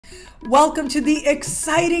Welcome to the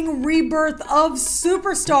exciting rebirth of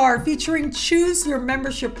Superstar, featuring choose your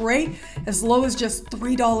membership rate as low as just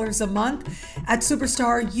 $3 a month. At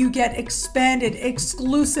Superstar, you get expanded,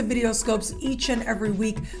 exclusive videoscopes each and every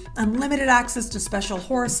week, unlimited access to special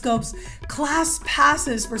horoscopes, class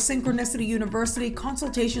passes for Synchronicity University,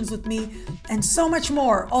 consultations with me, and so much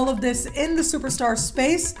more. All of this in the Superstar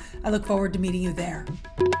space. I look forward to meeting you there.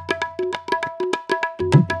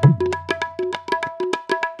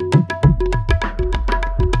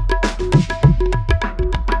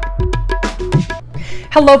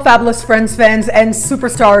 Hello, fabulous friends, fans, and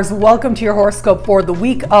superstars. Welcome to your horoscope for the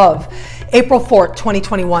week of April 4th,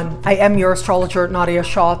 2021. I am your astrologer, Nadiya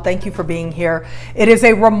Shah. Thank you for being here. It is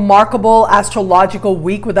a remarkable astrological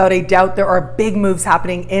week. Without a doubt, there are big moves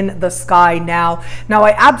happening in the sky now. Now,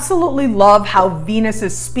 I absolutely love how Venus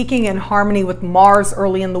is speaking in harmony with Mars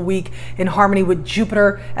early in the week, in harmony with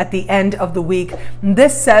Jupiter at the end of the week.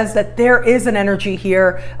 This says that there is an energy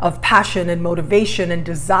here of passion and motivation and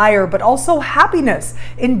desire, but also happiness,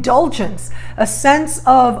 indulgence, a sense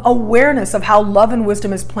of awareness of how love and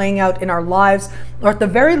wisdom is playing out in our lives, or at the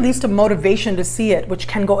very least a motivation to see it, which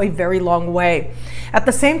can go a very long way. At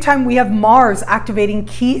the same time, we have Mars activating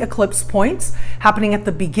key eclipse points happening at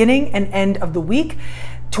the beginning and end of the week.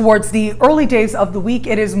 Towards the early days of the week,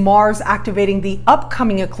 it is Mars activating the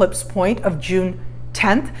upcoming eclipse point of June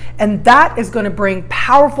 10th, and that is going to bring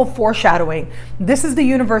powerful foreshadowing. This is the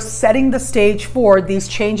universe setting the stage for these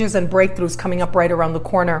changes and breakthroughs coming up right around the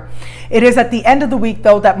corner. It is at the end of the week,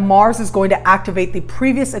 though, that Mars is going to activate the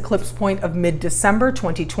previous eclipse point of mid-December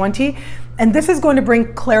 2020, and this is going to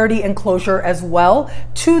bring clarity and closure as well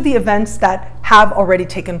to the events that have already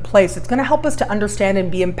taken place. It's going to help us to understand and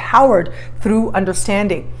be empowered through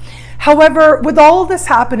understanding. However, with all of this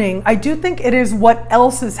happening, I do think it is what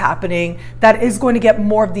else is happening that is going to get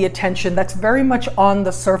more of the attention that's very much on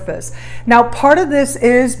the surface. Now, part of this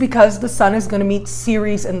is because the sun is going to meet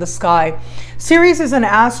Ceres in the sky. Ceres is an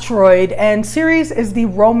asteroid, and Ceres is the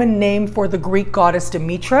Roman name for the Greek goddess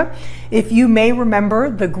Demetra. If you may remember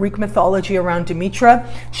the Greek mythology around Demetra,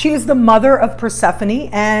 she is the mother of Persephone,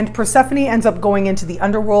 and Persephone ends up going into the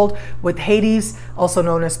underworld with Hades, also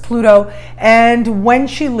known as Pluto, and when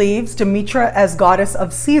she leaves, Demetra, as goddess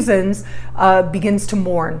of seasons, begins to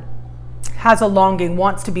mourn, has a longing,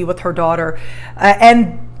 wants to be with her daughter,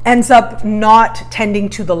 and ends up not tending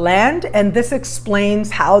to the land. And this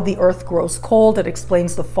explains how the earth grows cold. It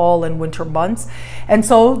explains the fall and winter months. And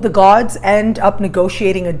so the gods end up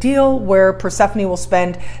negotiating a deal where Persephone will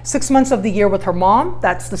spend 6 months of the year with her mom,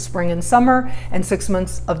 that's the spring and summer, and 6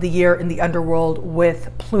 months of the year in the underworld with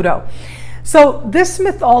Pluto. So this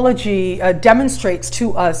mythology demonstrates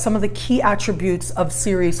to us some of the key attributes of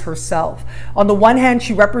Ceres herself. On the one hand,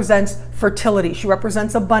 she represents fertility. She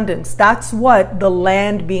represents abundance. That's what the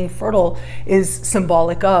land being fertile is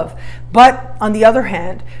symbolic of. But on the other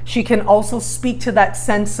hand, she can also speak to that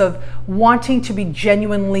sense of wanting to be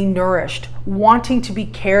genuinely nourished, wanting to be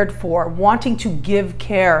cared for, wanting to give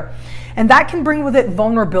care. And that can bring with it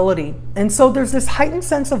vulnerability. And so there's this heightened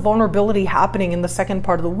sense of vulnerability happening in the second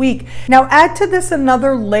part of the week. Now add to this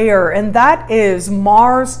another layer, and that is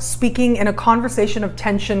Mars speaking in a conversation of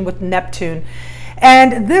tension with Neptune.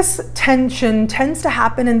 And this tension tends to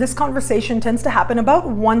happen, and this conversation tends to happen about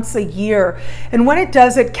once a year. And when it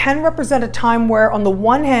does, it can represent a time where, on the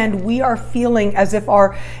one hand, we are feeling as if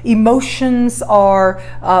our emotions are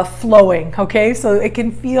flowing, okay? So it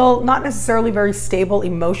can feel not necessarily very stable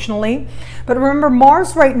emotionally. But remember,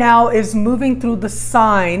 Mars right now is moving through the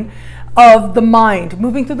sign of the mind,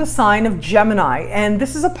 moving through the sign of Gemini. And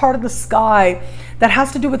this is a part of the sky that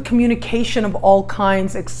has to do with communication of all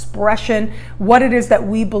kinds, expression, what it is that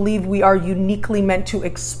we believe we are uniquely meant to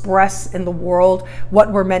express in the world,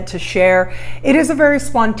 what we're meant to share. It is a very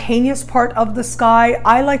spontaneous part of the sky.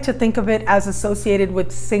 I like to think of it as associated with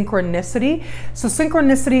synchronicity. So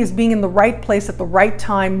synchronicity is being in the right place at the right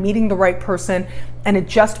time, meeting the right person, and it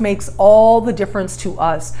just makes all the difference to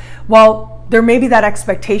us. Well, there may be that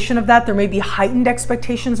expectation of that. There may be heightened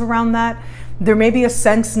expectations around that. There may be a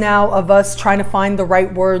sense now of us trying to find the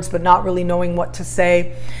right words, but not really knowing what to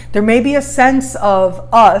say. There may be a sense of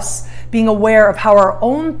us being aware of how our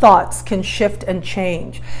own thoughts can shift and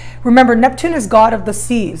change. Remember, Neptune is god of the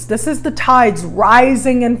seas. This is the tides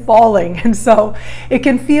rising and falling. And so it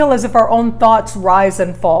can feel as if our own thoughts rise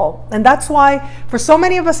and fall. And that's why for so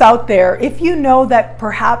many of us out there, if you know that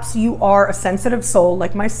perhaps you are a sensitive soul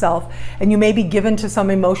like myself, and you may be given to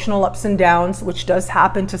some emotional ups and downs, which does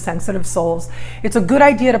happen to sensitive souls, it's a good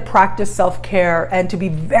idea to practice self-care and to be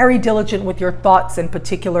very diligent with your thoughts in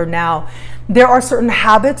particular now. There are certain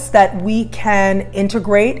habits that we can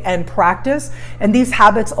integrate and practice, and these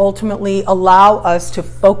habits ultimately allow us to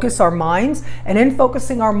focus our minds, and in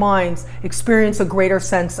focusing our minds, experience a greater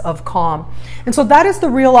sense of calm. And so that is the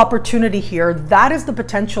real opportunity here. That is the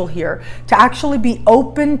potential here, to actually be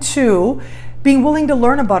open to being willing to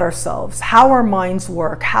learn about ourselves, how our minds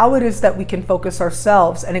work, how it is that we can focus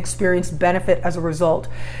ourselves and experience benefit as a result.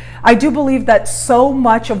 I do believe that so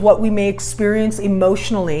much of what we may experience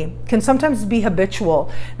emotionally can sometimes be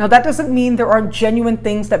habitual. Now, that doesn't mean there aren't genuine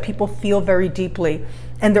things that people feel very deeply,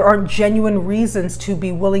 and there aren't genuine reasons to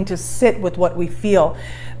be willing to sit with what we feel.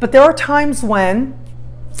 But there are times when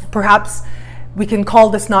perhaps we can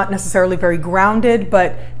call this not necessarily very grounded,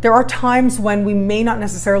 but there are times when we may not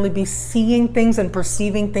necessarily be seeing things and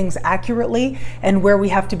perceiving things accurately, and where we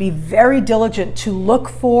have to be very diligent to look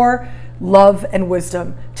for love and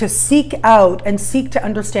wisdom, to seek out and seek to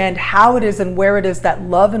understand how it is and where it is that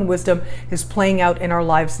love and wisdom is playing out in our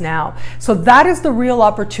lives now. So that is the real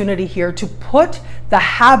opportunity here, to put the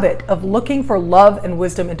habit of looking for love and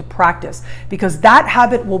wisdom into practice, because that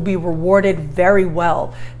habit will be rewarded very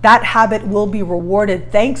well. That habit will be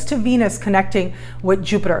rewarded thanks to Venus connecting with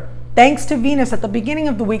Jupiter. Thanks to Venus at the beginning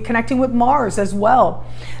of the week connecting with Mars as well.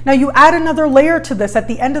 Now you add another layer to this at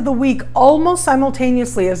the end of the week, almost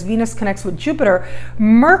simultaneously as Venus connects with Jupiter,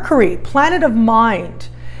 Mercury, planet of mind,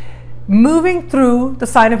 moving through the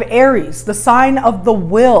sign of Aries, the sign of the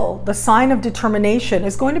will, the sign of determination,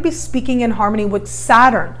 is going to be speaking in harmony with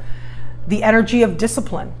Saturn, the energy of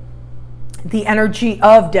discipline, the energy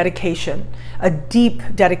of dedication, a deep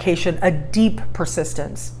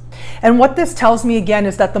persistence. And what this tells me again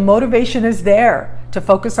is that the motivation is there to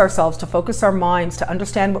focus ourselves, to focus our minds, to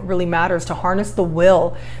understand what really matters, to harness the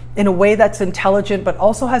will in a way that's intelligent, but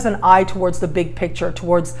also has an eye towards the big picture,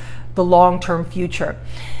 towards the long-term future.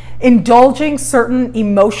 Indulging certain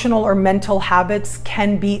emotional or mental habits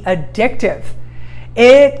can be addictive.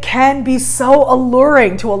 It can be so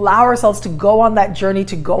alluring to allow ourselves to go on that journey,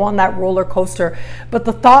 to go on that roller coaster. But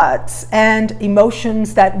the thoughts and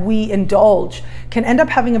emotions that we indulge can end up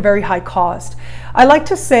having a very high cost. I like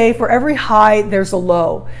to say, for every high, there's a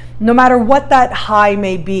low, no matter what that high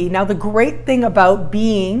may be. Now, the great thing about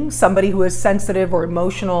being somebody who is sensitive or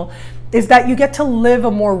emotional is that you get to live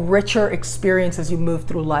a more richer experience as you move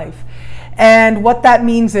through life. And what that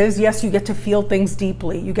means is, yes, you get to feel things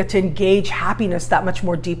deeply. You get to engage happiness that much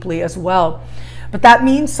more deeply as well. But that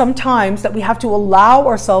means sometimes that we have to allow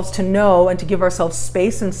ourselves to know and to give ourselves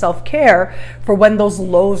space and self-care for when those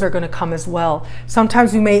lows are going to come as well.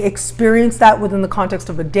 Sometimes we may experience that within the context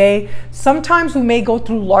of a day. Sometimes we may go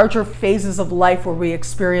through larger phases of life where we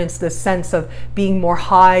experience this sense of being more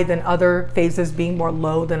high than other phases, being more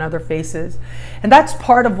low than other phases. And that's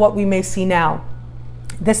part of what we may see now.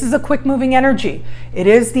 This is a quick moving energy. It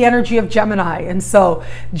is the energy of Gemini. And so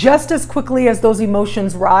just as quickly as those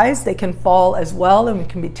emotions rise, they can fall as well, and we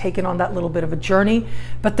can be taken on that little bit of a journey.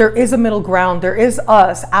 But there is a middle ground. There is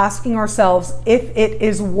us asking ourselves if it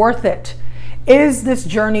is worth it. Is this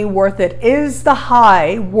journey worth it? Is the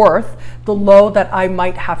high worth the low that I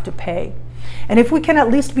might have to pay? And if we can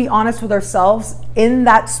at least be honest with ourselves in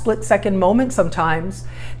that split-second moment sometimes,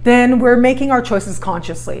 then we're making our choices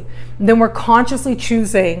consciously. And then we're consciously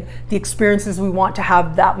choosing the experiences we want to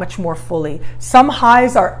have that much more fully. Some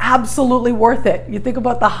highs are absolutely worth it. You think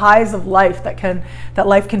about the highs of life that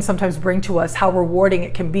life can sometimes bring to us, how rewarding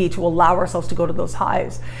it can be to allow ourselves to go to those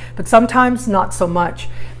highs. But sometimes not so much.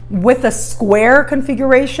 With a square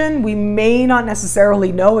configuration, we may not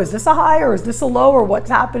necessarily know, is this a high or is this a low or what's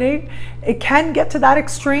happening? It can get to that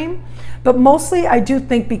extreme, but mostly I do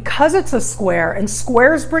think because it's a square, and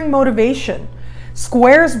squares bring motivation,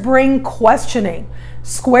 squares bring questioning,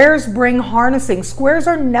 squares bring harnessing, squares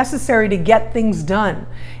are necessary to get things done.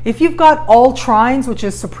 If you've got all trines, which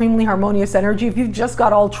is supremely harmonious energy, if you've just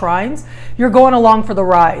got all trines, you're going along for the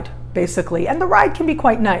ride, basically. And the ride can be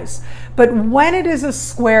quite nice. But when it is a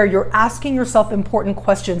square, you're asking yourself important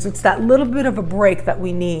questions. It's that little bit of a break that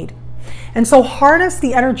we need. And so harness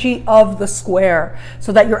the energy of the square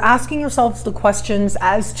so that you're asking yourselves the questions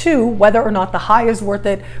as to whether or not the high is worth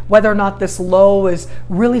it, whether or not this low is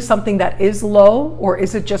really something that is low, or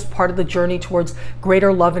is it just part of the journey towards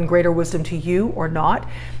greater love and greater wisdom to you or not.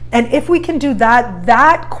 And if we can do that,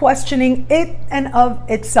 that questioning it and of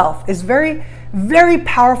itself is very, very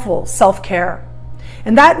powerful self-care.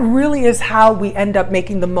 And that really is how we end up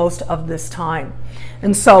making the most of this time.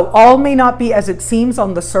 And so all may not be as it seems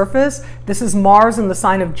on the surface. This is Mars in the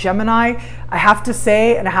sign of Gemini. I have to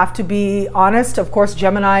say, and I have to be honest, of course,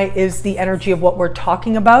 Gemini is the energy of what we're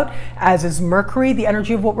talking about, as is Mercury, the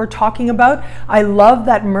energy of what we're talking about. I love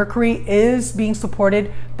that Mercury is being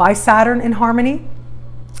supported by Saturn in harmony,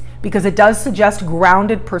 because it does suggest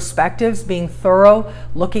grounded perspectives, being thorough,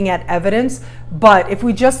 looking at evidence. But if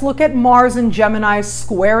we just look at Mars and Gemini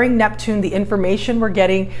squaring Neptune, the information we're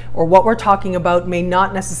getting or what we're talking about may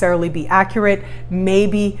not necessarily be accurate, may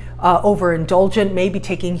be overindulgent, may be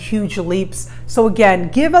taking huge leaps. So again,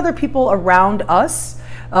 give other people around us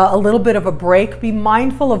a little bit of a break. Be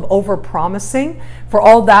mindful of over-promising. For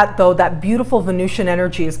all that, though, that beautiful Venusian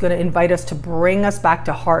energy is going to invite us to bring us back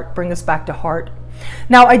to heart, bring us back to heart.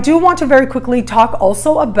 Now, I do want to very quickly talk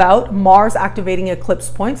also about Mars activating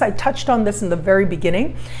eclipse points. I touched on this in the very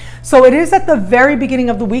beginning. So it is at the very beginning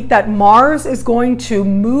of the week that Mars is going to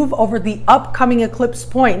move over the upcoming eclipse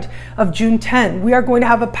point of June 10. We are going to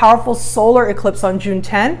have a powerful solar eclipse on June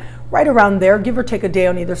 10, right around there, give or take a day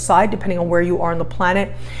on either side, depending on where you are on the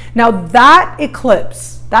planet. Now, that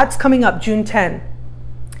eclipse, that's coming up June 10,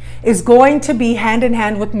 is going to be hand in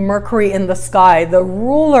hand with Mercury in the sky, the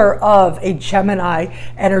ruler of a Gemini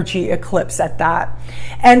energy eclipse at that.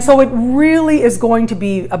 And so it really is going to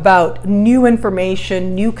be about new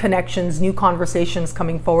information, new connections, new conversations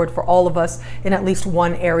coming forward for all of us in at least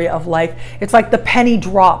one area of life. It's like the penny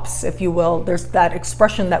drops, if you will. There's that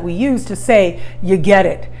expression that we use to say, you get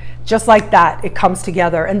it. Just like that, it comes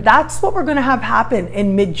together. And that's what we're going to have happen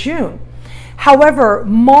in mid-June. However,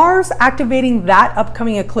 Mars activating that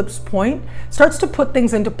upcoming eclipse point starts to put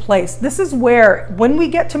things into place. This is where, when we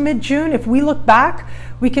get to mid-June, if we look back,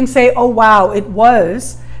 we can say, oh wow, it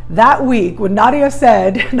was that week when Nadiya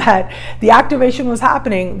said that the activation was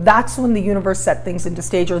happening. That's when the universe set things into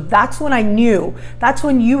stage, or that's when I knew, that's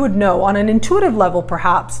when you would know on an intuitive level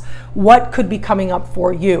perhaps what could be coming up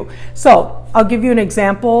for you. So I'll give you an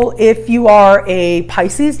example. If you are a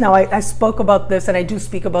Pisces, now I spoke about this, and I do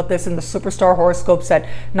speak about this in the Superstar Horoscopes at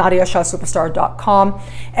NadiyaShahSuperstar.com.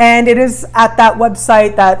 And it is at that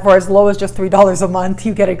website that for as low as just $3 a month,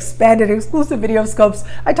 you get expanded exclusive videoscopes.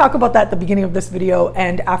 I talk about that at the beginning of this video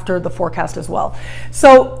and after the forecast as well.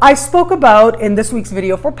 So I spoke about in this week's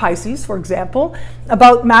video for Pisces, for example,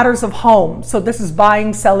 about matters of home. So this is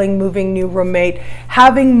buying, selling, moving, new roommate,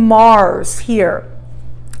 having Mars here,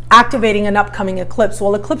 activating an upcoming eclipse.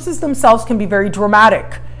 Well, eclipses themselves can be very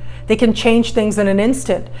dramatic. They can change things in an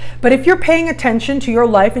instant. But if you're paying attention to your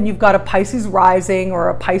life and you've got a Pisces rising or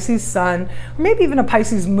a Pisces sun, or maybe even a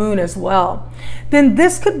Pisces moon as well, then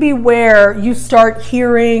this could be where you start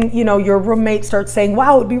hearing, you know, your roommate starts saying,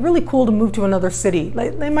 wow, it'd be really cool to move to another city.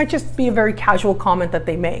 Like, they might just be a very casual comment that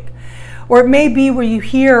they make. Or it may be where you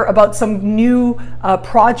hear about some new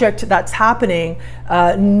project that's happening,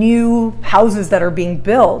 new houses that are being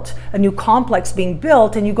built, a new complex being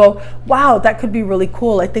built, and you go, wow, that could be really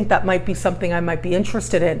cool. I think that might be something I might be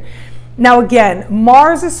interested in. Now again,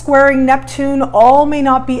 Mars is squaring Neptune. All may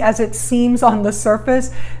not be as it seems on the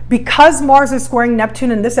surface. Because Mars is squaring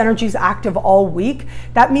Neptune and this energy is active all week,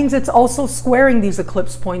 that means it's also squaring these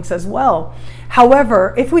eclipse points as well.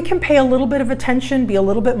 However, if we can pay a little bit of attention, be a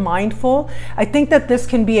little bit mindful, I think that this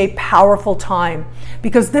can be a powerful time,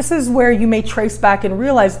 because this is where you may trace back and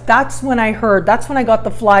realize that's when I heard, that's when I got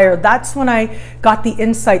the flyer, that's when I got the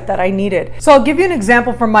insight that I needed. So I'll give you an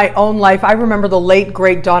example from my own life. I remember the late,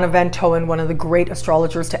 great Donna Van Toen, one of the great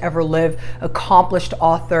astrologers to ever live, accomplished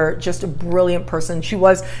author, just a brilliant person. She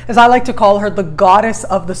was, as I like to call her, the goddess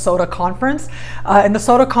of the Soda Conference. And the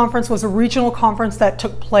Soda Conference was a regional conference that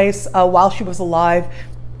took place while she was alive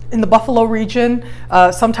in the Buffalo region.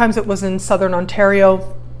 Sometimes it was in Southern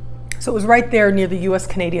Ontario. So it was right there near the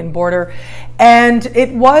US-Canadian border. And it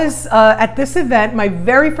was at this event, my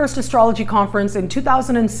very first astrology conference in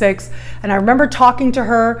 2006. And I remember talking to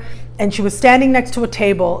her, and she was standing next to a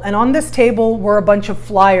table. And on this table were a bunch of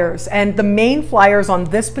flyers. And the main flyers on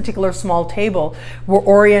this particular small table were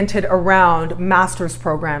oriented around master's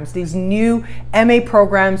programs, these new MA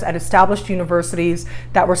programs at established universities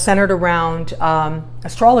that were centered around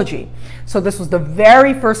astrology. So this was the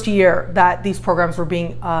very first year that these programs were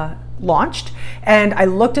being launched. And I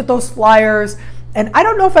looked at those flyers, and I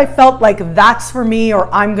don't know if I felt like that's for me,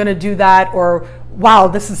 or I'm gonna do that, or wow,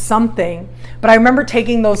 this is something. But I remember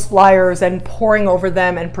taking those flyers and poring over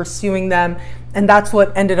them and pursuing them. And that's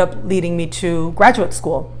what ended up leading me to graduate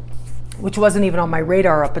school. which wasn't even on my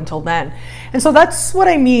radar up until then. And so that's what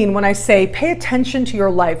I mean when I say pay attention to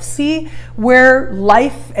your life. See where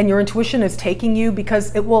life and your intuition is taking you,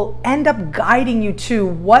 because it will end up guiding you to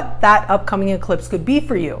what that upcoming eclipse could be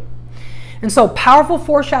for you. And so powerful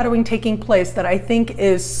foreshadowing taking place that I think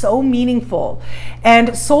is so meaningful.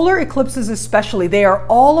 And solar eclipses especially, they are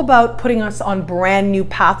all about putting us on brand new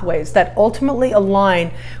pathways that ultimately align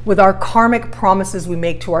with our karmic promises we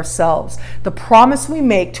make to ourselves. The promise we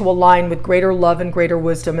make to align with greater love and greater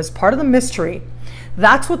wisdom is part of the mystery.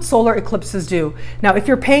 That's what solar eclipses do. Now, if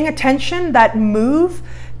you're paying attention, that move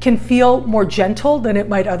can feel more gentle than it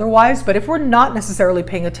might otherwise, but if we're not necessarily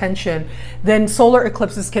paying attention, then solar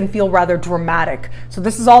eclipses can feel rather dramatic. So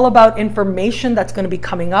this is all about information that's going to be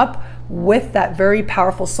coming up with that very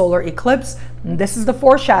powerful solar eclipse. And this is the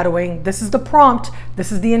foreshadowing, this is the prompt,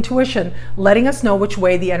 this is the intuition, letting us know which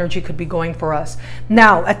way the energy could be going for us.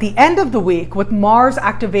 Now, at the end of the week, with Mars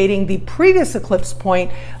activating the previous eclipse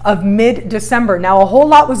point of mid-December. Now, a whole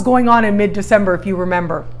lot was going on in mid-December, if you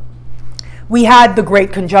remember. We had the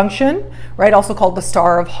Great Conjunction, right? Also called the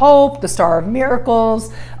Star of Hope, the Star of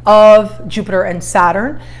Miracles of Jupiter and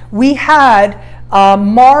Saturn. We had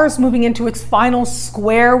Mars moving into its final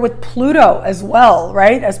square with Pluto as well,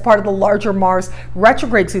 right? As part of the larger Mars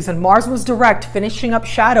retrograde season. Mars was direct, finishing up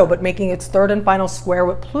shadow, but making its third and final square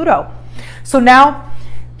with Pluto. So now,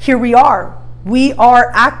 here we are. We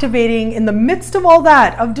are activating in the midst of all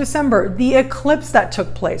that of December, the eclipse that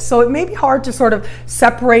took place. So it may be hard to sort of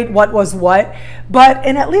separate what was what, but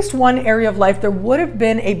in at least one area of life, there would have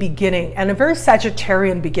been a beginning, and a very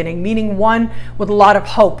Sagittarian beginning, meaning one with a lot of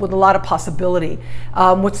hope, with a lot of possibility,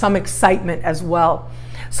 with some excitement as well.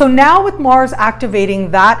 So now with Mars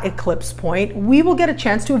activating that eclipse point, we will get a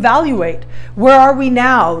chance to evaluate. Where are we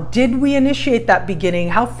now? Did we initiate that beginning?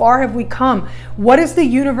 How far have we come? What is the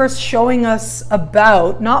universe showing us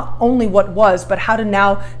about not only what was, but how to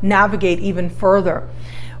now navigate even further?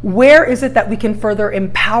 Where is it that we can further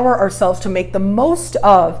empower ourselves to make the most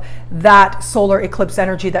of that solar eclipse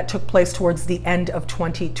energy that took place towards the end of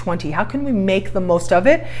 2020? How can we make the most of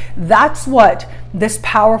it? That's what this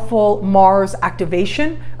powerful Mars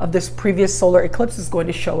activation of this previous solar eclipse is going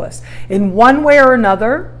to show us. In one way or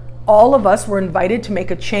another, all of us were invited to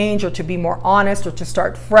make a change, or to be more honest, or to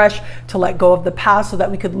start fresh, to let go of the past so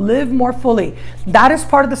that we could live more fully. That is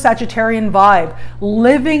part of the Sagittarian vibe,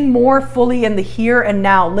 living more fully in the here and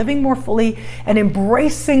now, living more fully and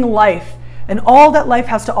embracing life and all that life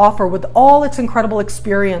has to offer with all its incredible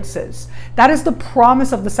experiences. That is the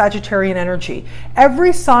promise of the Sagittarian energy.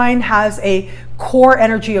 Every sign has a core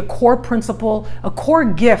energy, a core principle, a core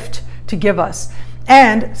gift to give us.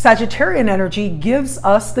 And Sagittarian energy gives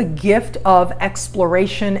us the gift of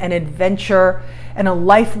exploration and adventure and a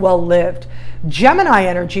life well lived. Gemini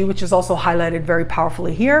energy, which is also highlighted very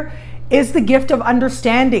powerfully here, is the gift of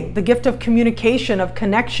understanding, the gift of communication, of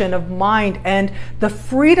connection, of mind, and the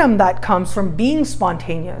freedom that comes from being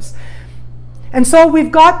spontaneous. And so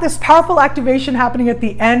we've got this powerful activation happening at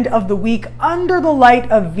the end of the week under the light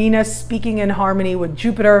of Venus speaking in harmony with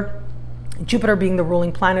Jupiter. Jupiter being the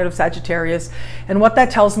ruling planet of Sagittarius. And what that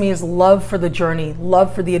tells me is love for the journey,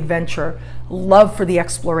 love for the adventure, love for the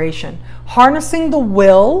exploration. Harnessing the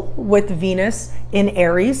will with Venus in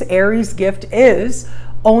Aries. Aries' gift is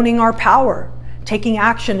owning our power, taking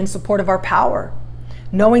action in support of our power.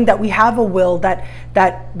 Knowing that we have a will,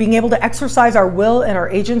 that being able to exercise our will and our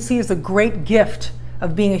agency is a great gift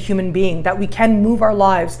of being a human being, that we can move our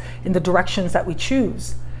lives in the directions that we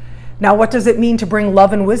choose. Now, what does it mean to bring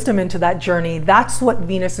love and wisdom into that journey? That's what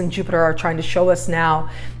Venus and Jupiter are trying to show us now.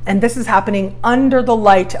 And this is happening under the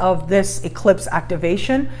light of this eclipse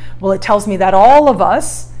activation. Well, it tells me that all of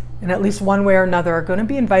us, in at least one way or another, are going to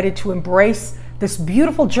be invited to embrace this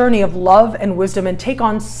beautiful journey of love and wisdom and take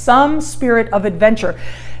on some spirit of adventure.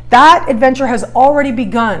 That adventure has already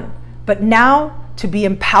begun, but now to be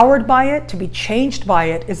empowered by it, to be changed by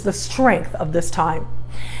it, is the strength of this time.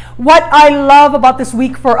 What I love about this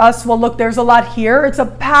week for us, well, look, there's a lot here. It's a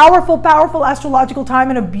powerful, powerful astrological time,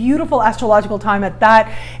 and a beautiful astrological time at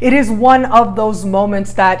that. It is one of those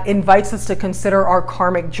moments that invites us to consider our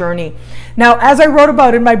karmic journey. Now, as I wrote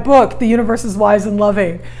about in my book, The Universe is Wise and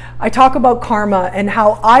Loving, I talk about karma and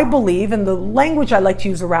how I believe, and the language I like to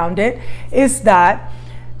use around it, is that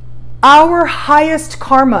our highest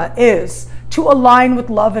karma is to align with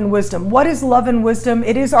love and wisdom. What is love and wisdom?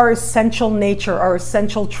 It is our essential nature, our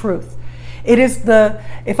essential truth. It is the,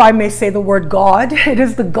 if I may say the word God, it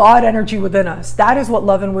is the God energy within us. That is what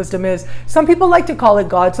love and wisdom is. Some people like to call it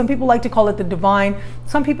God. Some people like to call it the divine.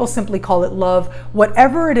 Some people simply call it love.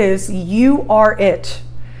 Whatever it is, you are it.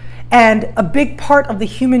 And a big part of the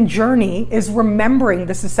human journey is remembering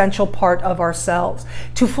this essential part of ourselves,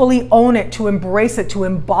 to fully own it, to embrace it, to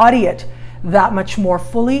embody it that much more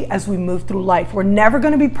fully as we move through life. We're never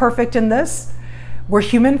going to be perfect in this. We're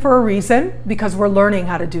human for a reason, because we're learning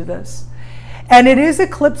how to do this. And it is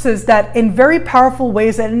eclipses that in very powerful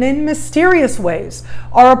ways and in mysterious ways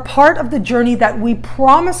are a part of the journey that we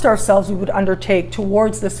promised ourselves we would undertake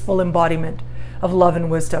towards this full embodiment of love and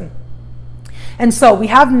wisdom. And so we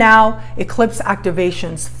have now eclipse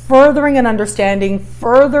activations, furthering an understanding,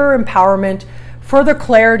 further empowerment, further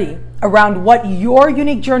clarity around what your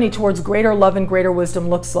unique journey towards greater love and greater wisdom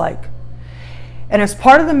looks like. And as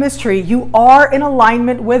part of the mystery, you are in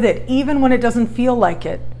alignment with it, even when it doesn't feel like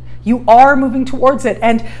it. You are moving towards it.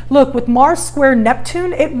 And look, with Mars square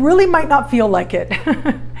Neptune, it really might not feel like it.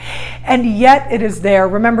 And yet it is there.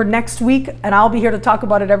 Remember, next week, and I'll be here to talk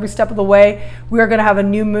about it every step of the way, we are going to have a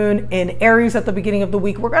new moon in Aries at the beginning of the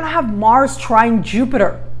week. We're going to have Mars trine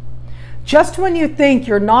Jupiter. Just when you think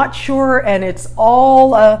you're not sure and it's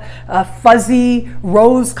all a fuzzy,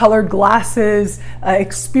 rose-colored glasses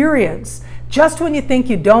experience, just when you think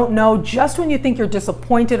you don't know, just when you think you're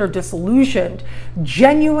disappointed or disillusioned,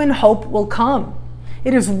 genuine hope will come.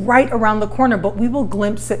 It is right around the corner, but we will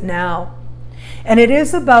glimpse it now. And it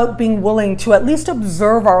is about being willing to at least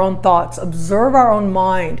observe our own thoughts, observe our own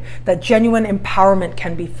mind, that genuine empowerment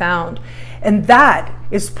can be found. And that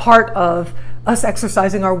is part of us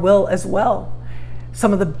exercising our will as well.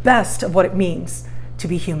 Some of the best of what it means to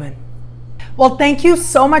be human. Well, thank you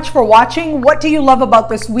so much for watching. What do you love about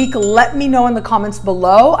this week? Let me know in the comments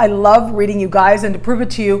below. I love reading you guys, and to prove it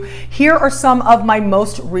to you, here are some of my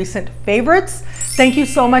most recent favorites. Thank you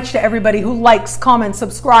so much to everybody who likes, comments,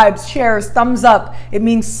 subscribes, shares, thumbs up. It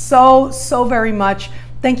means so, so very much.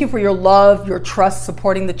 Thank you for your love, your trust,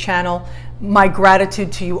 supporting the channel. My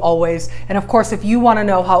gratitude to you always. And of course, if you want to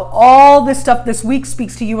know how all this stuff this week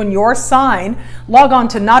speaks to you and your sign, log on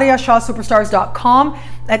to NadiyaShahSuperstars.com.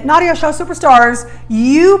 At Nadiya Shah Superstars,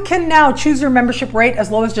 you can now choose your membership rate as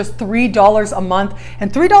low as just $3 a month.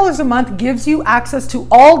 And $3 a month gives you access to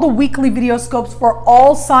all the weekly video scopes for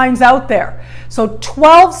all signs out there. So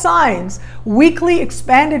 12 signs, weekly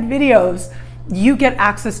expanded videos, you get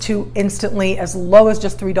access to instantly as low as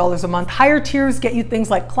just $3 a month. Higher tiers get you things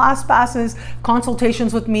like class passes,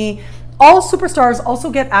 consultations with me. All superstars also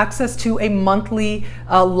get access to a monthly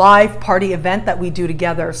live party event that we do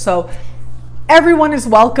together. So everyone is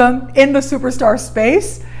welcome in the superstar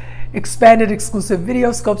space. Expanded exclusive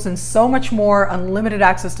video scopes and so much more, unlimited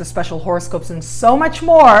access to special horoscopes and so much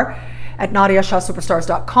more at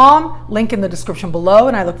NadiyaShahSuperstars.com. Link in the description below,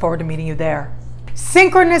 and I look forward to meeting you there.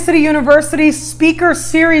 Synchronicity University speaker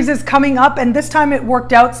series is coming up, and this time it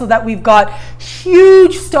worked out so that we've got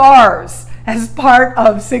huge stars as part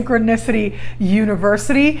of Synchronicity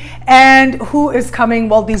University. And who is coming?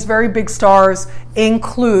 Well, these very big stars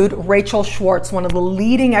include Rachel Schwartz, one of the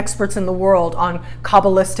leading experts in the world on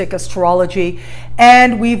Kabbalistic astrology.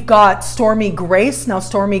 And we've got Stormy Grace. Now,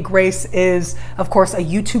 Stormy Grace is, of course, a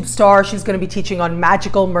YouTube star. She's going to be teaching on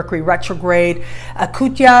magical Mercury retrograde.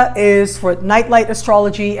 Akutya is for nightlight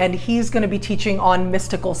astrology, and he's going to be teaching on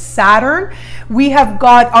mystical Saturn. We have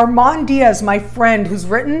got Armand Diaz, my friend, who's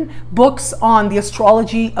written books on the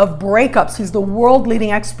astrology of breakups. He's the world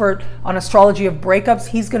leading expert on astrology of breakups.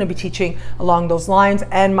 He's going to be teaching along those lines.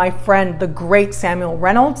 And my friend, the great Samuel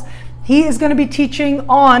Reynolds, he is going to be teaching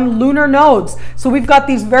on lunar nodes. So we've got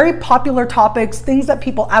these very popular topics, things that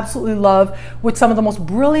people absolutely love, with some of the most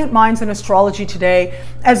brilliant minds in astrology today,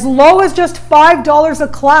 as low as just $5 a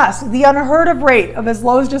class. The unheard of rate of as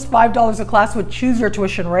low as just $5 a class would choose your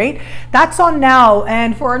tuition rate. That's on now,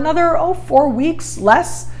 and for another 4 weeks,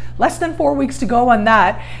 less than 4 weeks to go on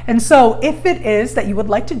that. And so if it is that you would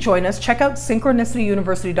like to join us, check out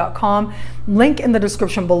synchronicityuniversity.com, link in the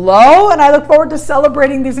description below. And I look forward to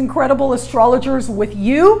celebrating these incredible astrologers with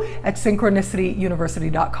you at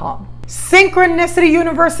synchronicityuniversity.com. Synchronicity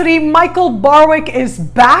University, Michael Barwick is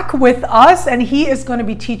back with us, and he is going to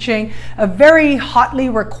be teaching a very hotly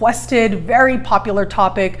requested, very popular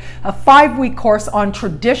topic, a 5-week course on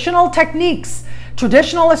traditional techniques,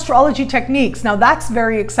 traditional astrology techniques. Now that's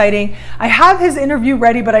very exciting. I have his interview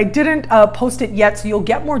ready, but I didn't post it yet, so you'll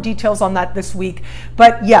get more details on that this week.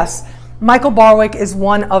 But yes, Michael Barwick is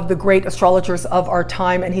one of the great astrologers of our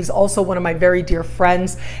time, and he's also one of my very dear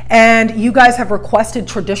friends. And you guys have requested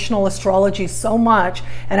traditional astrology so much,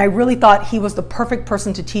 and I really thought he was the perfect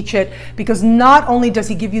person to teach it, because not only does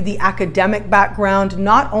he give you the academic background,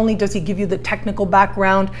 not only does he give you the technical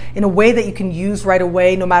background in a way that you can use right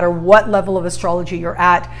away, no matter what level of astrology you're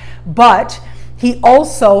at, but He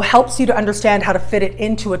also helps you to understand how to fit it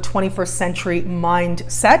into a 21st century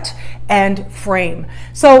mindset and frame.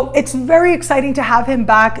 So it's very exciting to have him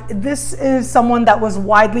back. This is someone that was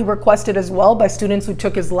widely requested as well by students who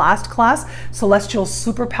took his last class, Celestial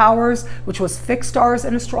Superpowers, which was fixed stars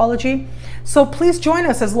in astrology. So please join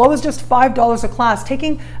us as low as just $5 a class.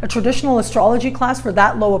 Taking a traditional astrology class for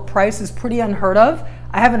that low a price is pretty unheard of.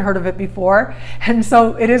 I haven't heard of it before. And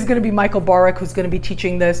so it is going to be Michael Borick who's going to be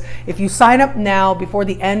teaching this. If you sign up now before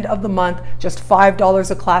the end of the month, just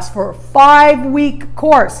 $5 a class for a 5-week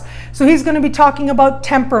course. So he's going to be talking about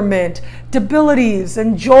temperament, debilities,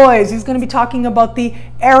 and joys. He's going to be talking about the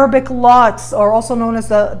Arabic lots, or also known as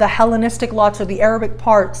the Hellenistic lots, or the Arabic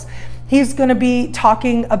parts. He's going to be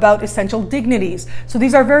talking about essential dignities. So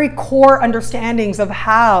these are very core understandings of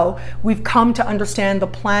how we've come to understand the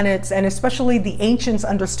planets, and especially the ancients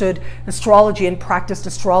understood astrology and practiced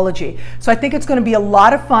astrology. So I think it's going to be a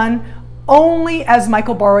lot of fun, only as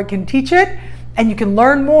Michael Borick can teach it, and you can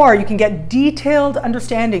learn more. You can get detailed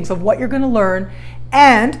understandings of what you're going to learn,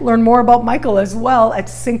 and learn more about Michael as well at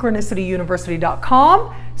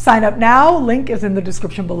synchronicityuniversity.com. Sign up now. Link is in the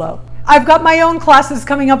description below. I've got my own classes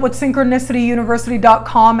coming up with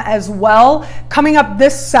synchronicityuniversity.com as well. Coming up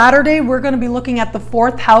this Saturday, we're going to be looking at the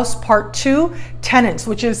 4th house, part 2, tenants,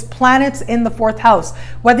 which is planets in the 4th house.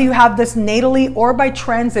 Whether you have this natally or by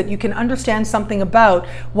transit, you can understand something about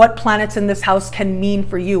what planets in this house can mean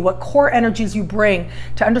for you, what core energies you bring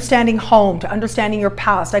to understanding home, to understanding your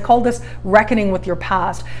past. I call this reckoning with your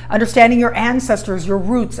past, understanding your ancestors, your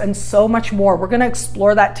roots, and so much more. We're going to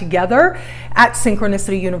explore that together at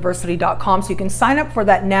synchronicityuniversity.com. So you can sign up for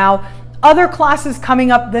that now. Other classes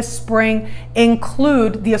coming up this spring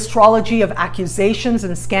include the astrology of accusations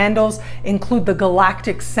and scandals, include the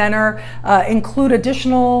galactic center, include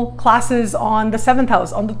additional classes on the 7th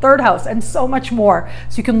house, on the 3rd house, and so much more.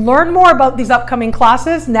 So you can learn more about these upcoming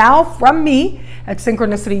classes now from me at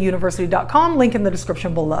synchronicityuniversity.com, link in the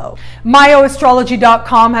description below.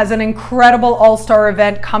 MyoAstrology.com has an incredible all-star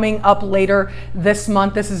event coming up later this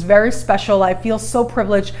month. This is very special. I feel so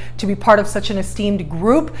privileged to be part of such an esteemed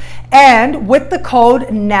group. And with the code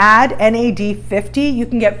NAD50, you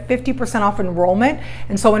can get 50% off enrollment.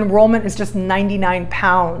 And so enrollment is just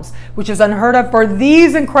 £99, which is unheard of for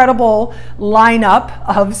these incredible lineup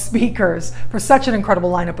of speakers, for such an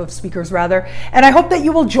incredible lineup of speakers rather. And I hope that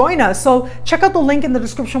you will join us. So check out the link in the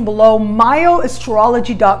description below.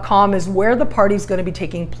 MyoAstrology.com is where the party is going to be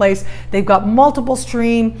taking place. They've got multiple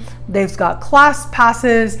stream, they've got class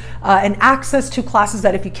passes, and access to classes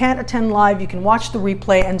that if you can't attend live, you can watch the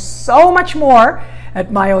replay, and so much more at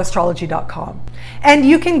myoastrology.com. And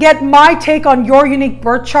you can get my take on your unique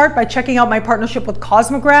birth chart by checking out my partnership with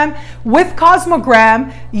Cosmogram. With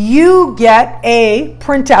Cosmogram, you get a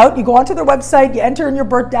printout. You go onto their website, you enter in your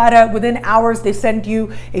birth data. Within hours, they send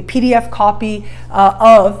you a PDF copy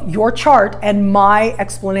of your chart and my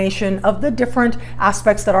explanation of the different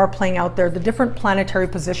aspects that are playing out there, the different planetary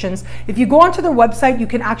positions. If you go onto their website, you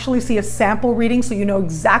can actually see a sample reading so you know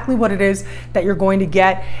exactly what it is that you're going to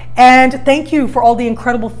get. And thank you for all the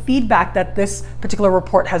incredible feedback that this particular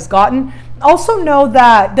report has gotten. Also know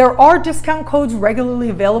that there are discount codes regularly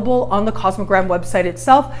available on the Cosmogram website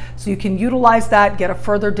itself, so you can utilize that, get a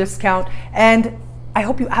further discount, and I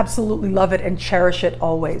hope you absolutely love it and cherish it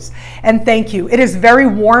always. And thank you. It is very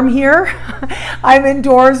warm here. I'm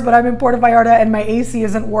indoors, but I'm in Puerto Vallarta and my AC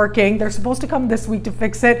isn't working. They're supposed to come this week to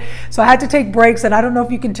fix it. So I had to take breaks, and I don't know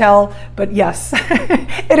if you can tell, but yes,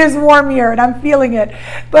 it is warm here and I'm feeling it.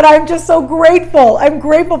 But I'm just so grateful. I'm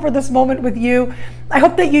grateful for this moment with you. I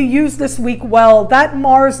hope that you use this week well. That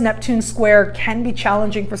Mars-Neptune square can be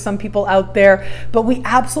challenging for some people out there, but we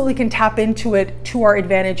absolutely can tap into it to our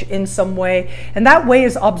advantage in some way. And that way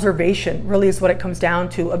is observation, really is what it comes down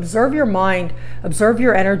to. Observe your mind, observe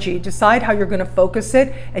your energy, decide how you're going to focus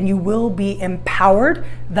it, and you will be empowered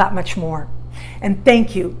that much more. And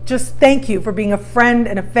thank you, just thank you for being a friend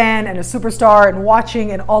and a fan and a superstar and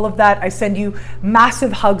watching and all of that. I send you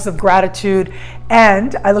massive hugs of gratitude,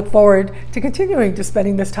 and I look forward to continuing to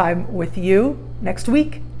spending this time with you next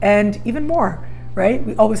week and even more, right?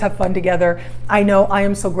 We always have fun together. I know I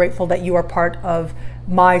am so grateful that you are part of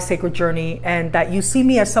my sacred journey and that you see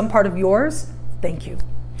me as some part of yours. Thank you.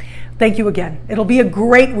 Thank you again. It'll be a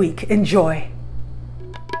great week. Enjoy.